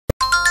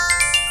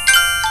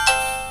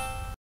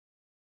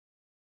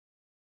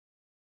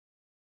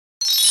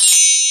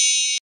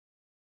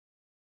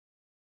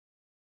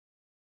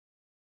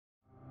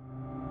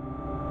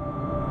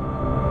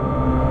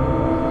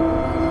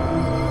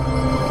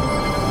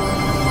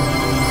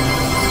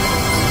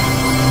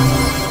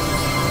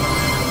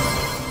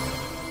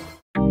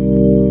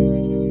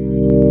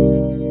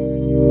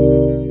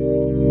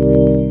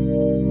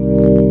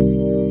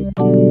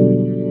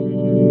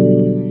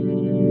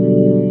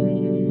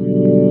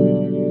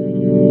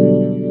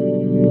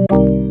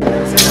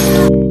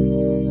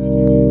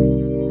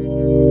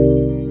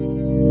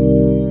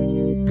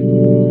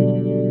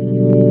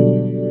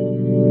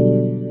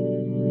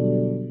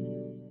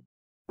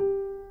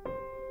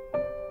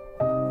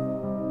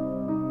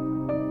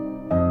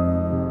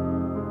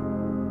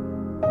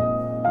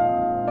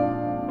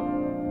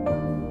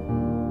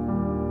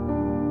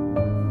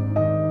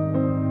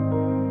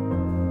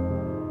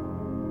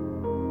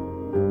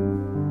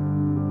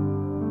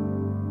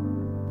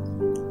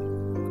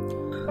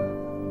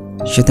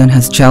Shaitan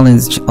has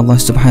challenged Allah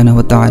subhanahu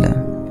wa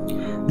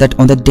ta'ala that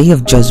on the day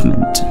of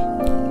judgment,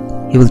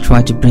 he will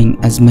try to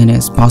bring as many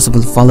as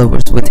possible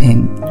followers with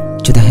him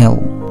to the hell.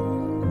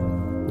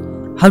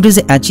 How does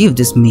he achieve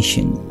this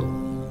mission?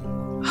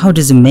 How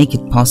does he make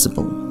it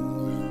possible?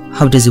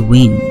 How does he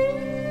win?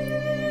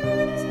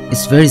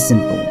 It's very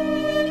simple.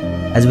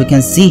 As we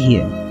can see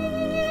here,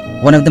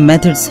 one of the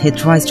methods he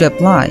tries to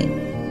apply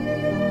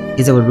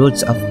is our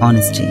roots of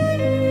honesty.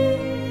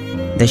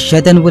 The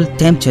Shaitan will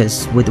tempt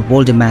us with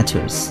worldly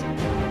matters,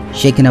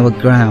 shaking our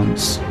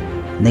grounds,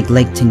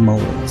 neglecting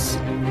morals,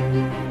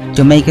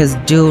 to make us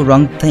do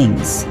wrong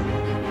things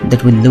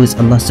that will lose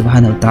Allah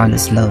subhanahu wa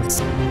ta'ala's love.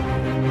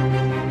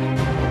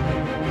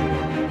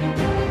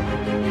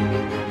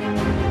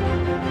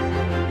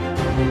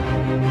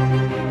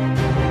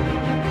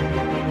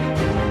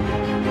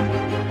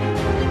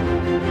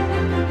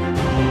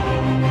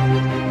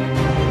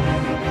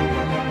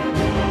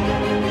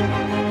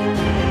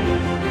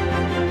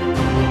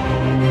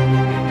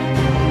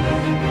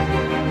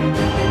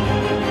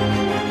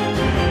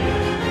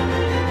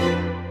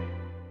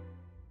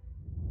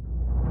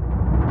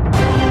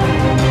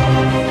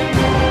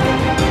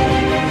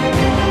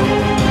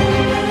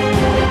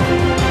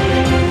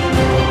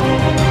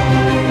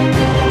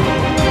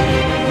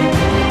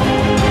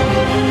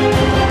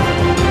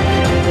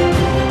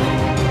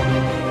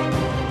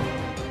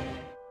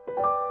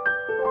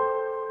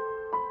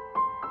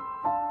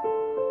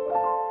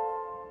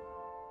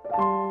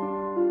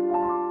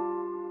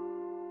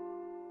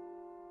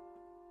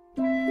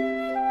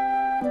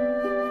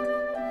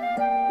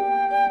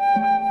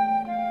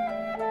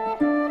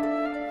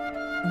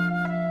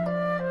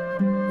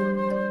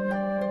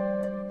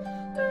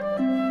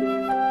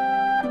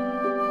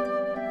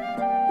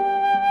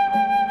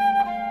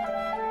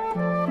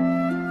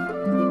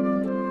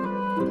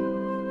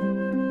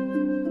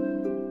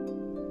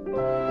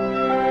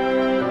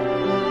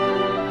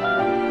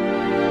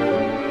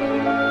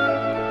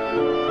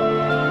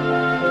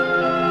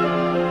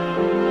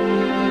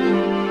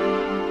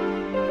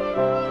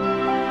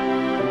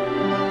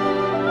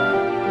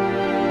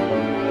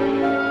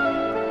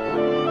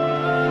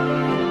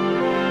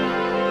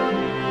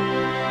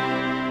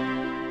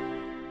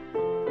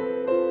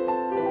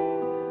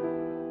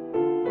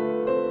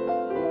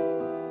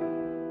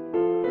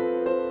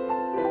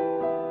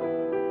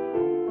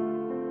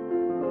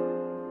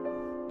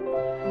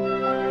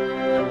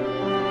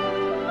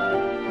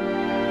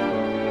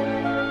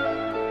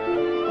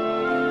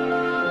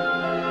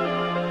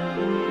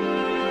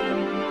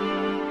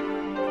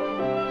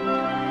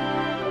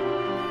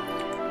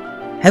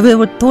 Have you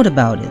ever thought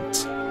about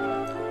it,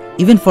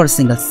 even for a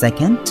single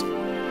second?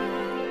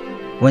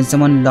 When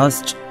someone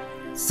lost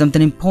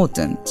something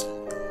important,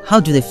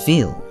 how do they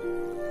feel?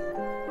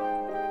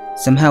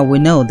 Somehow we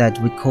know that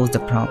we caused the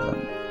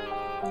problem.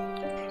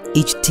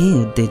 Each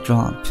tear they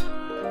drop,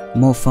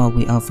 more far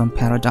we are from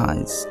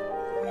paradise.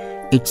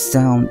 Each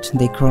sound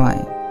they cry,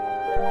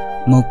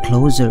 more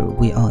closer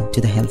we are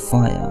to the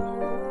hellfire.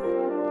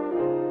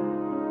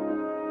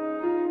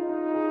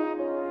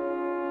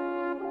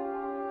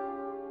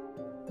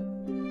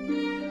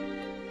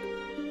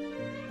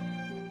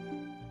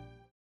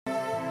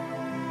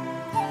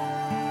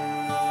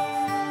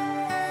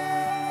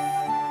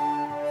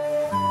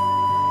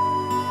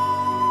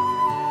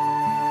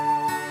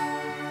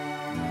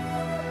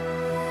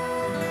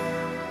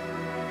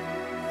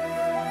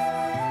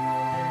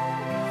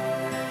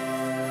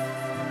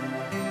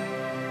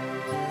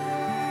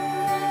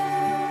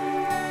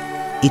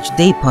 Each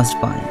day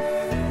passed by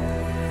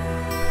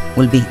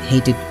will be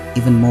hated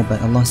even more by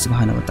Allah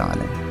subhanahu wa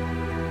ta'ala.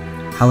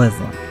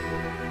 However,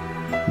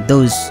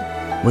 those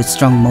with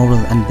strong moral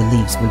and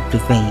beliefs will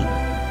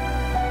prevail.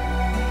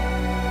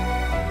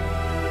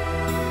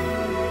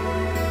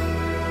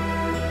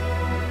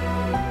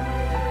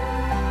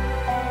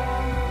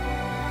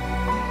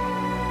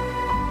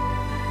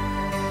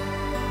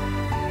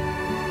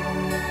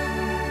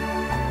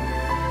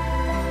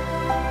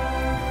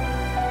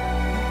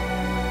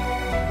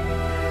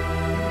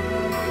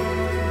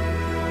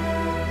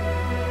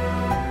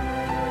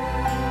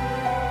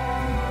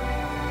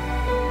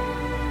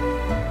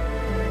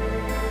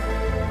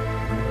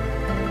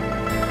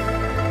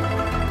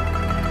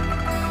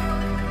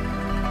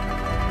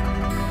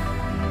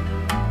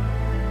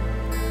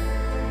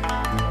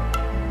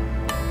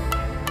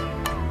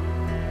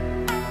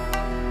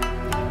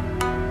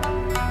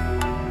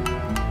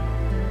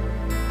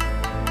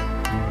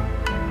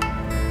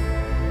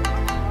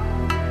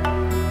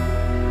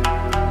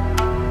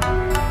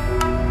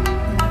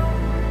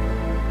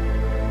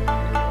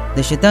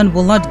 The Shaitan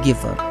will not give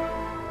up,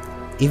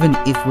 even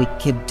if we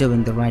keep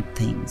doing the right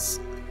things.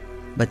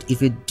 But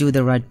if you do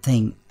the right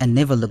thing and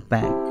never look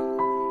back,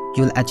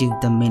 you will achieve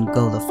the main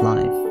goal of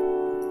life.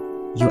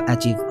 You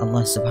achieve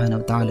Allah subhanahu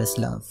wa ta'ala's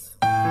love.